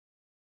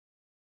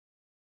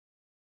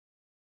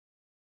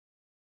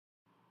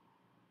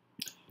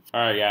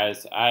Alright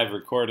guys, I've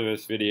recorded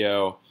this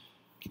video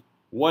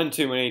one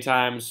too many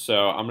times,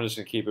 so I'm just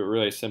going to keep it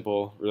really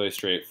simple, really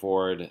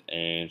straightforward,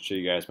 and show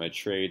you guys my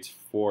trades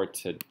for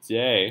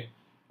today.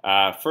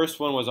 First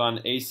one was on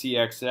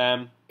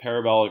ACXM,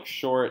 parabolic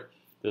short.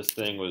 This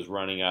thing was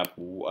running up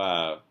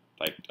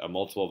like a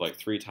multiple of like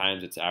 3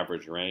 times its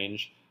average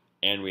range,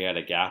 and we had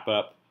a gap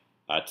up.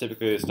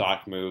 Typically the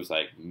stock moves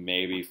like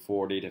maybe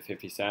 40 to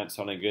 50 cents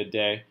on a good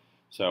day.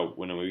 So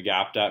when we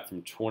gapped up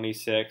from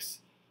 26,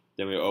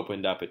 then we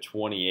opened up at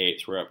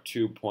 28, so we're up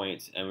 2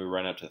 points, and we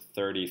run up to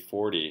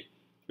 30.40.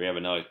 We have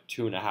another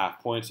 2.5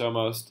 points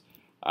almost.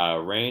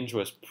 Range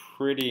was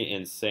pretty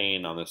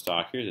insane on the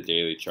stock. Here's a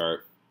daily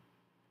chart.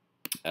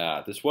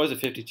 This was a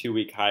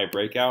 52-week high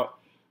breakout,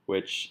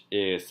 which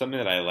is something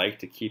that I like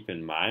to keep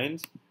in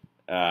mind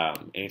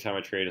anytime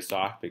I trade a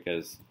stock,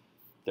 because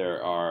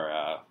there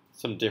are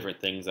some different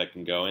things that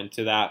can go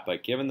into that.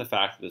 But given the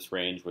fact that this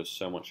range was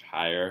so much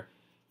higher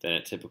than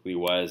it typically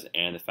was,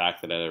 and the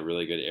fact that I had a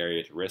really good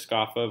area to risk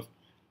off of,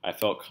 I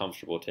felt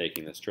comfortable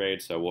taking this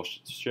trade. So we'll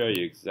show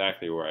you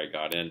exactly where I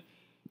got in.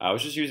 I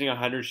was just using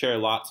 100 share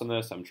lots on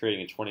this. I'm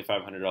trading a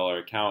 $2,500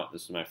 account.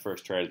 This is my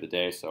first trade of the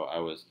day, so I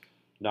was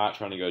not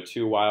trying to go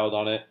too wild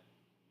on it.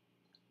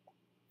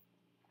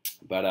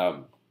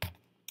 But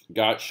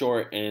got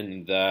short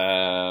in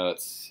the,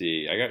 let's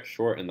see, I got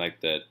short in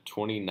like the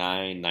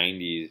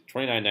 29.90s,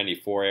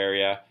 29.94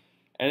 area.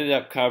 Ended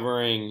up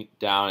covering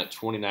down at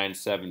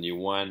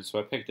 29.71, so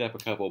I picked up a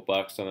couple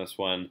bucks on this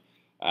one.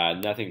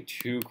 Nothing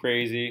too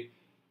crazy.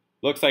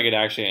 Looks like it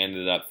actually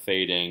ended up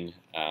fading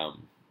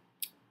pretty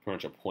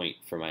much a point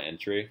for my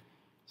entry.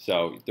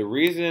 So the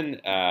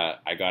reason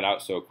I got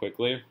out so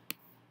quickly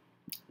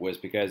was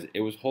because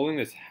it was holding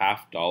this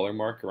 $half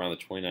mark around the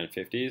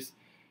 29.50s,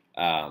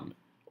 and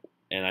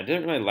I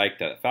didn't really like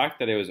that. The fact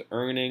that it was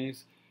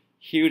earnings,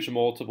 huge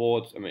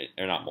multiple,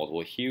 or not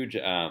multiple, huge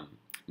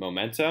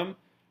momentum.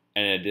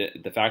 And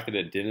the fact that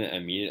it didn't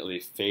immediately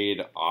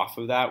fade off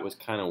of that was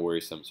kind of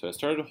worrisome. So I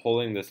started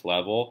holding this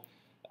level,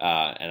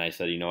 and I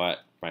said, you know what,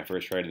 my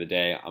first trade of the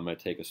day, I'm going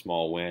to take a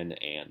small win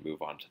and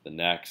move on to the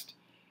next.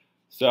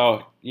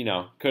 So, you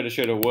know, coulda,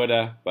 shoulda,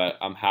 woulda, but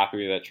I'm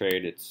happy with that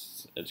trade.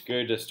 It's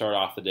good to start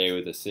off the day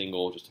with a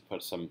single just to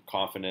put some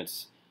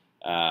confidence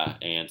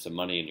and some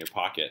money in your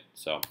pocket.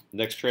 So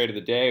next trade of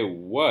the day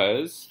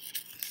was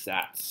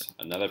SATS,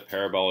 another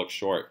parabolic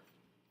short.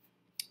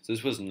 So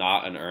this was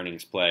not an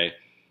earnings play.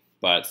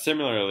 But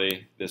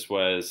similarly, this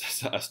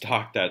was a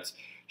stock that's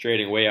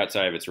trading way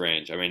outside of its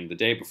range. I mean, the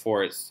day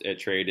before it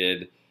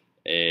traded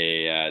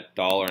a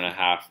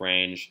 $1.50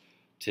 range.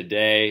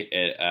 Today,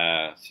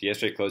 so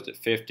yesterday it closed at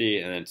 50,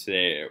 and then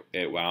today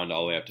it wound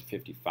all the way up to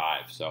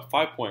 55. So a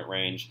 5-point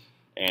range,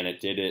 and it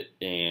did it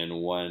in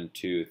 1,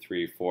 2,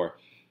 3, 4.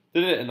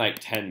 Did it in like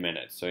 10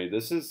 minutes. So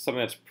this is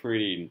something that's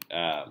pretty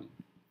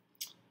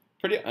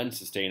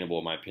unsustainable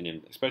in my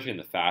opinion, especially in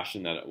the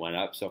fashion that it went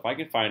up. So if I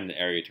can find an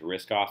area to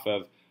risk off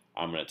of,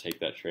 I'm going to take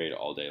that trade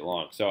all day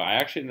long. So I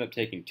actually ended up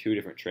taking 2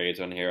 different trades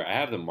on here. I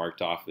have them marked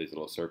off with these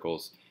little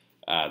circles.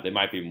 They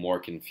might be more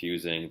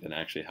confusing than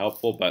actually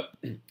helpful, but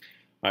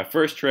my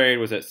first trade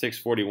was at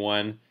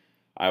 641.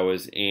 I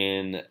was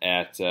in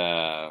at,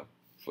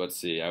 let's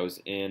see, I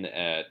was in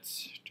at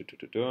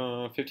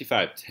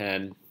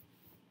 55.10.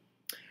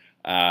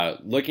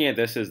 Looking at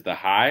this as the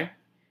high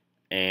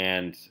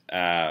and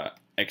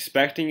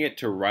expecting it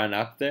to run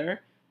up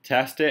there,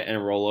 test it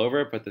and roll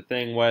over, but the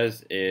thing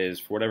is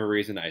for whatever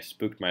reason I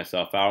spooked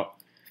myself out.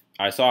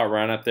 I saw it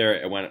run up there.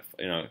 It went,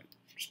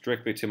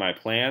 strictly to my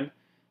plan.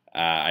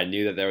 I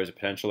knew that there was a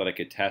potential that I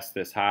could test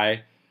this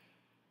high,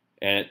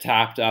 and it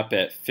tapped up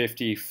at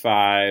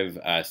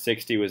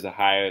 55.60 was the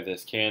high of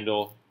this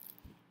candle,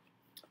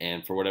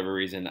 and for whatever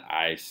reason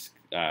I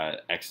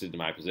exited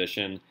my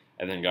position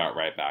and then got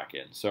right back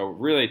in. So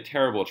really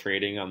terrible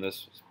trading on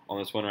this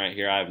one right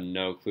here. I have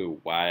no clue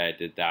why I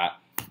did that.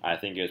 I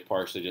think it was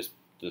partially just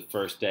the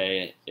first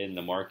day in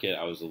the market.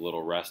 I was a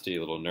little rusty, a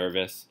little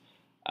nervous.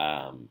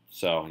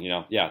 So,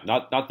 yeah,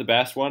 not the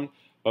best one,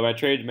 but my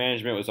trade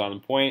management was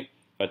on point.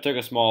 But I took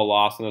a small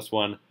loss on this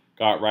one,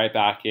 got right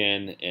back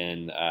in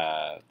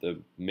the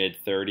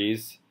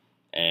mid-30s,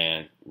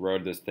 and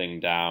rode this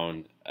thing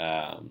down.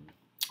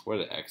 Where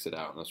did I exit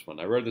out on this one?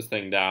 I rode this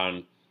thing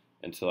down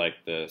into like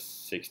the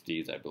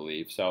 60s, I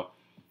believe. So,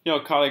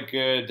 caught a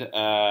good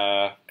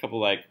couple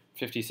like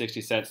 50,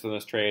 60 cents on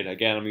this trade.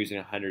 Again, I'm using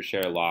a 100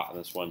 share lot on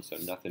this one, so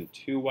nothing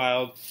too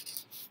wild.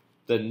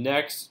 The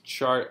next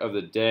chart of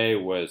the day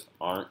was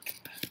ARK.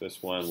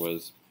 This one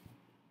was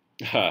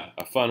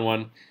a fun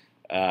one.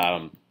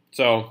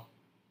 So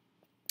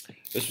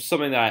this was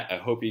something that I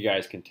hope you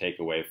guys can take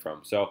away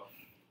from. So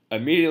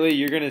immediately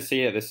you're going to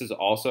see that this is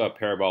also a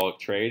parabolic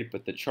trade,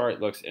 but the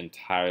chart looks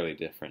entirely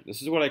different.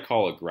 This is what I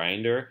call a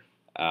grinder,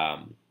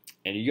 and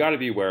you got to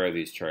be aware of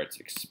these charts,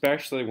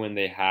 especially when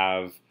they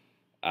have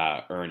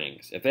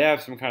earnings. If they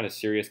have some kind of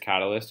serious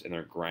catalyst and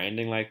they're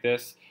grinding like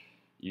this,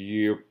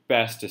 you're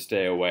best to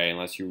stay away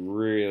unless you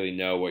really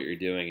know what you're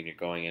doing and you're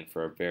going in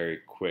for a very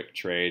quick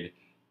trade.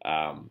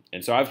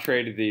 And so I've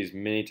traded these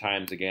many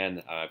times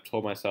again. I've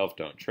told myself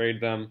don't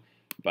trade them,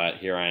 but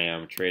here I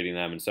am trading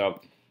them. And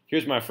so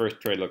here's my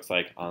first trade looks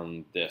like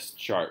on this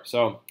chart.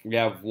 So we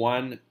have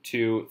 1,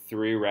 2,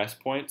 3 rest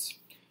points.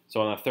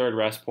 So on the third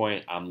rest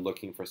point, I'm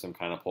looking for some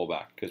kind of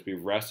pullback because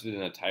we've rested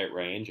in a tight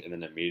range and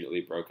then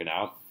immediately broken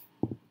out.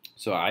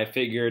 So I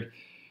figured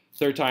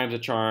third time's a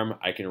charm.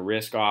 I can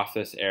risk off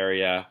this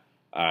area.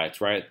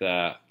 It's right at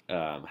the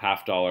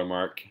 $half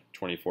mark,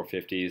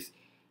 24.50s.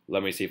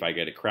 Let me see if I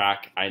get a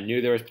crack. I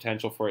knew there was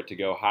potential for it to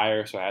go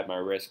higher, so I had my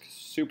risk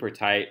super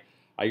tight.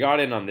 I got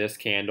in on this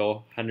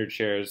candle, 100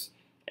 shares,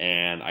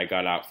 and I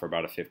got out for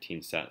about a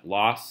 15-cent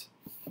loss.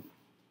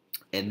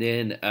 And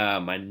then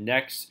my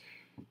next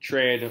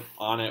trade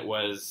on it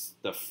was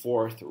the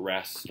fourth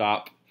rest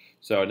stop.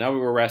 So now we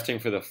were resting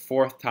for the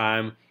fourth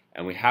time,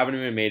 and we haven't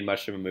even made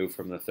much of a move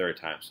from the third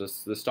time. So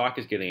the stock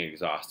is getting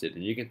exhausted,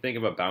 and you can think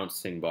of a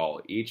bouncing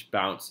ball. Each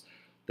bounce,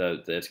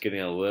 it's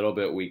getting a little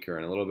bit weaker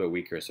and a little bit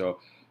weaker. So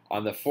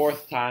on the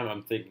fourth time,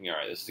 I'm thinking, all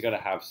right, this is going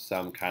to have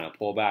some kind of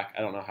pullback.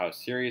 I don't know how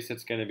serious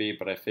it's going to be,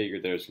 but I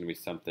figured there's going to be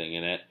something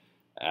in it.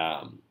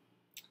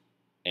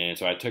 And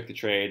so I took the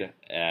trade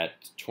at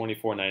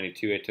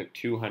 24.92. I took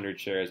 200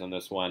 shares on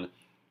this one.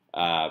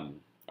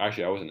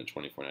 Actually, I wasn't at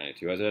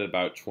 24.92. I was at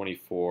about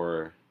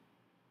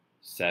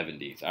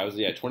 24.70. I was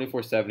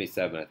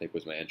 24.77. I think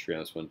was my entry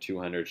on this one.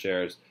 200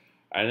 shares.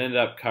 I ended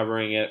up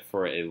covering it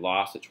for a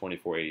loss at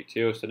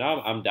 24.82. So now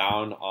I'm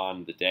down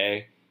on the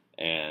day.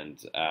 And,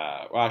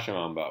 well, actually,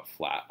 I'm about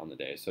flat on the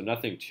day, so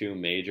nothing too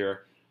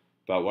major.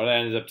 But what I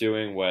ended up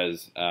doing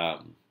was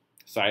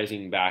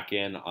sizing back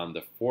in on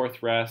the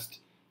fourth rest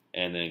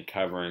and then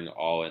covering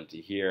all into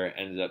here.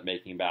 Ended up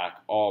making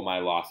back all my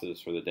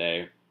losses for the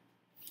day.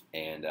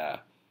 And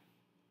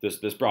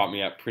this brought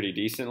me up pretty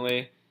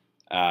decently.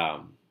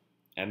 And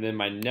then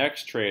my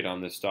next trade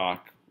on this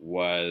stock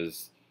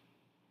was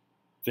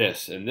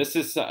this. And this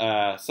is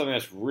something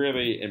that's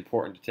really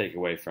important to take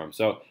away from.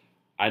 So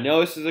I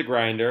know this is a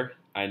grinder.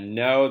 I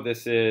know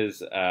this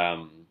is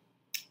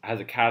has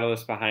a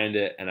catalyst behind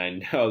it, and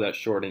I know that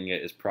shorting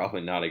it is probably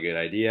not a good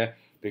idea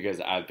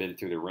because I've been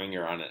through the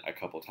ringer on it a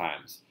couple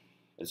times.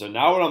 And so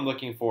now what I'm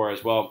looking for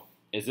is, well,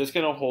 is this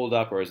going to hold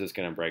up or is this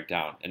going to break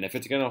down? And if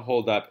it's going to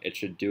hold up, it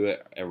should do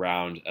it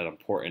around an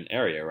important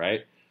area,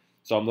 right?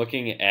 So I'm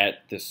looking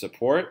at the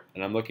support,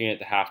 and I'm looking at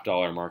the $half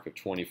mark of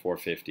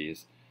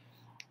 24.50s.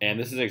 And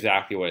this is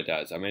exactly what it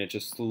does. I mean, it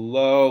just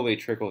slowly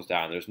trickles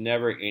down. There's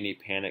never any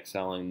panic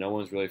selling. No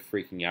one's really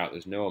freaking out.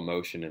 There's no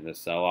emotion in this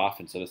sell-off.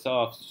 And so the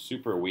sell-off is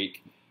super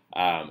weak.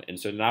 And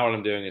so now what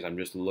I'm doing is I'm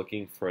just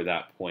looking for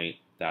that point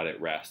that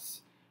it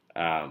rests.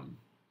 And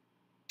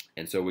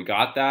so we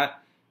got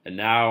that. And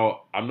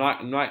now I'm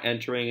not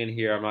entering in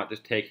here. I'm not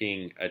just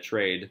taking a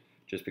trade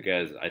just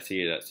because I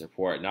see it at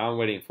support. Now I'm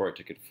waiting for it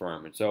to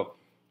confirm. And so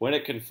when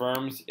it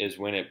confirms is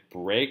when it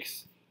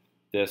breaks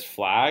this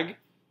flag.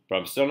 But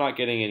I'm still not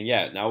getting in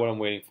yet. Now what I'm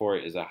waiting for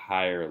is a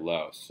higher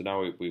low. So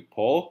now we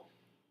pull.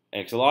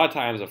 And because a lot of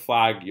times a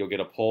flag, you'll get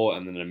a pull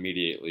and then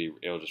immediately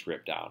it'll just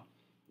rip down.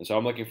 And so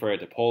I'm looking for it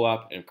to pull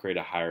up and create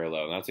a higher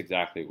low. And that's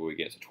exactly what we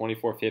get. So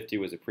 24.50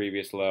 was the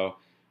previous low.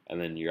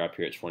 And then you're up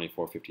here at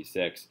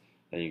 24.56.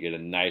 Then you get a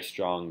nice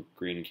strong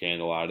green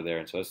candle out of there.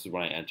 And so this is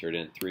when I entered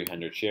in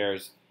 300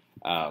 shares.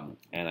 And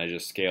I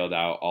just scaled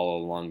out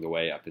all along the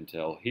way up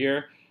until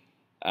here.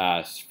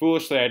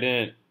 Foolishly, I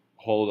didn't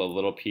hold a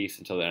little piece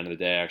until the end of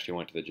the day. I actually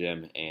went to the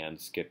gym and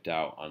skipped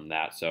out on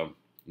that. So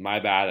my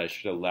bad. I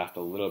should have left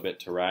a little bit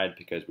to ride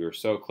because we were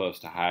so close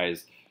to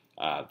highs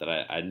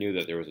that I knew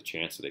that there was a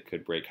chance that it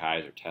could break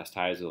highs or test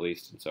highs at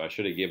least. And so I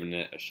should have given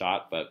it a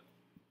shot. But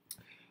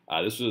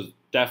this was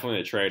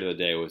definitely the trade of the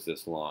day was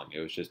this long. It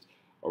was just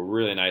a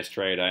really nice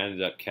trade. I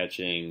ended up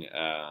catching,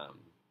 I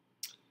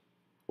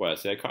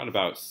caught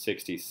about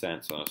 60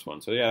 cents on this one.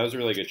 So yeah, it was a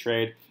really good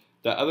trade.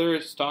 The other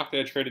stock that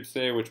I traded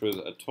today, which was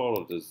a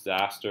total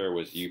disaster,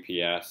 was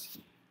UPS.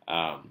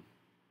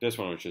 This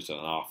one was just an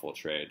awful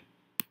trade.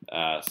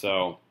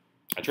 So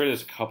I traded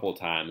this a couple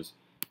times.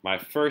 My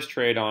first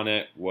trade on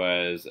it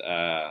was,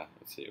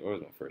 let's see, what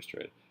was my first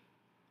trade?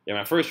 Yeah,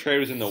 my first trade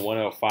was in the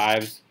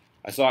 105s.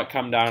 I saw it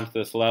come down to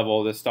this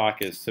level. This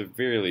stock is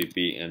severely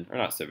beaten, or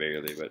not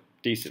severely, but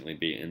decently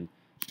beaten.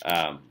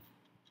 And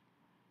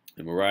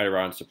we're right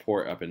around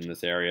support up in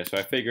this area. So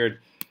I figured,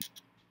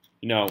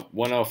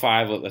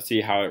 105, let's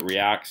see how it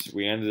reacts.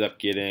 We ended up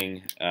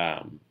getting,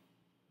 let's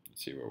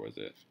see, where was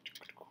it?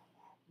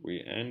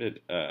 We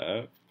ended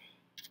up,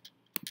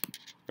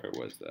 where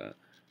was that?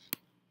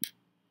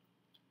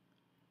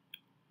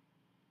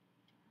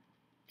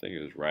 I think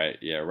it was right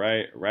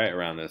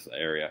around this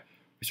area.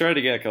 We started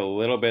to get like a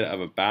little bit of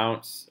a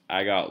bounce.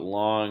 I got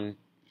long,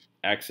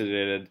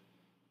 exited,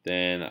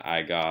 then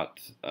I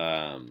got,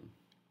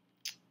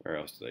 where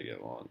else did I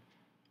get long?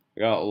 I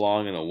got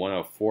long in the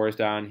 104s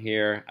down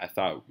here. I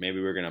thought maybe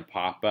we were going to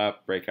pop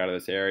up, break out of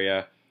this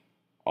area.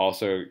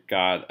 Also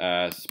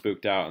got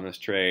spooked out on this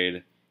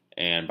trade.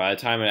 And by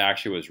the time it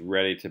actually was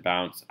ready to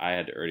bounce, I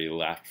had already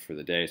left for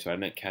the day. So I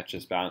didn't catch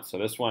this bounce. So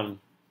this one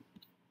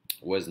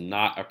was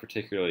not a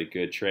particularly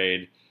good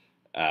trade.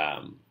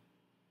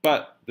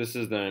 But this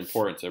is the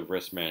importance of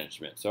risk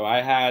management. So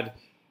I had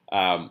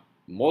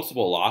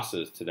multiple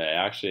losses today.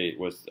 Actually, it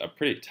was a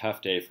pretty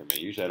tough day for me.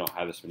 Usually I don't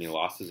have this many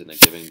losses in a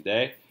given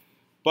day.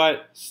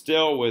 But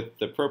still, with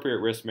the appropriate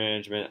risk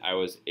management, I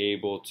was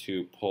able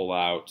to pull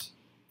out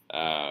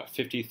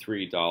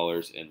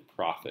 $53 in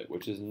profit,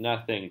 which is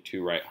nothing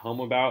to write home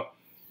about.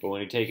 But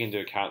when you take into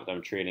account that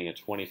I'm trading a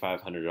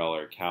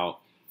 $2,500 account,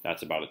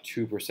 that's about a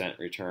 2%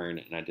 return,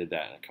 and I did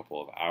that in a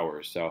couple of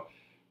hours. So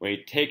when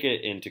you take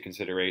it into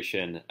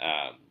consideration,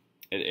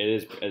 it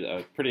is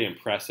a pretty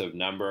impressive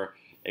number,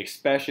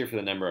 especially for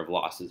the number of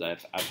losses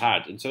I've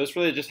had. And so this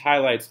really just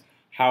highlights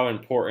how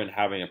important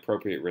having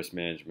appropriate risk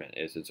management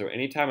is. And so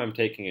anytime I'm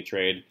taking a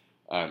trade,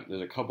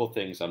 there's a couple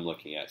things I'm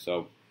looking at.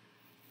 So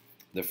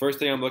the first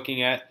thing I'm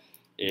looking at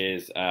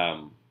is,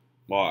 well,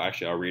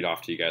 actually, I'll read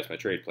off to you guys my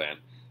trade plan.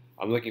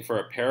 I'm looking for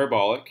a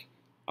parabolic.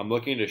 I'm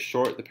looking to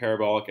short the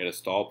parabolic at a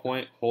stall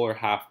point. Whole or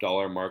half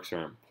dollar marks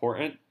are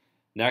important.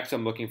 Next,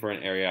 I'm looking for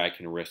an area I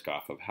can risk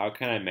off of. How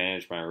can I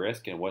manage my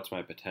risk, and what's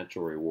my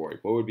potential reward?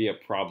 What would be a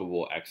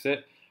probable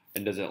exit,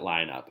 and does it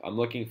line up? I'm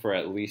looking for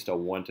at least a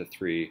 1 to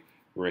 3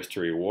 risk to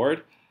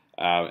reward.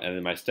 And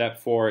then my step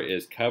 4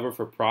 is cover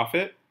for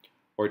profit,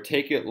 or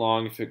take it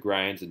long if it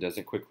grinds and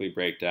doesn't quickly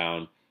break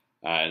down,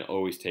 and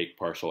always take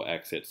partial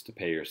exits to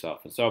pay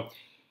yourself. And so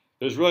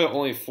there's really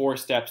only 4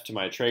 steps to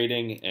my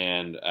trading,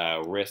 and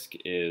risk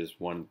is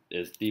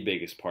the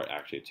biggest part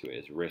actually to it,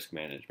 is risk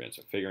management.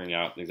 So figuring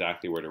out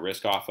exactly where to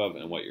risk off of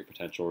and what your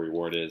potential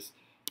reward is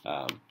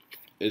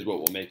what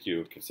will make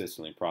you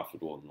consistently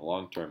profitable in the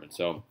long term. And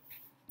so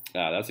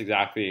that's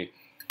exactly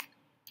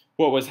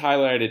what was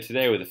highlighted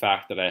today, with the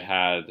fact that I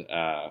had,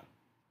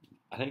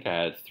 I think I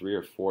had 3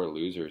 or 4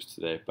 losers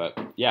today. But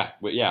yeah,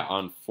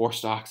 on 4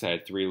 stocks I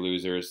had 3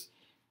 losers.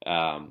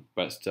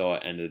 But still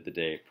ended the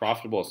day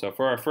profitable. So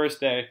for our first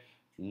day,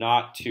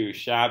 not too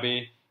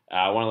shabby.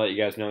 I want to let you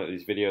guys know that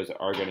these videos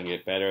are going to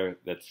get better.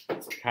 It's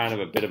kind of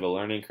a bit of a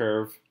learning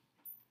curve.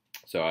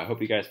 So I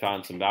hope you guys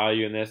found some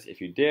value in this.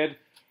 If you did,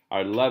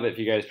 I would love it if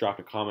you guys dropped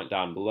a comment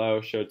down below,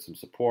 showed some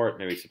support,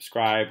 maybe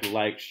subscribed,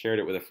 liked, shared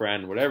it with a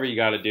friend, whatever you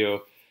got to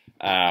do.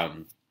 I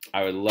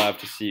would love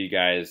to see you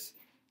guys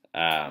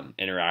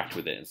interact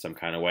with it in some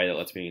kind of way that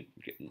lets me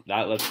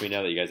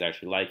know that you guys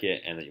actually like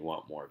it and that you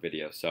want more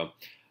videos. So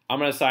I'm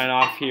going to sign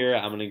off here.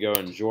 I'm going to go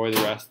enjoy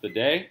the rest of the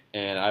day,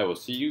 and I will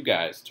see you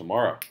guys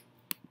tomorrow.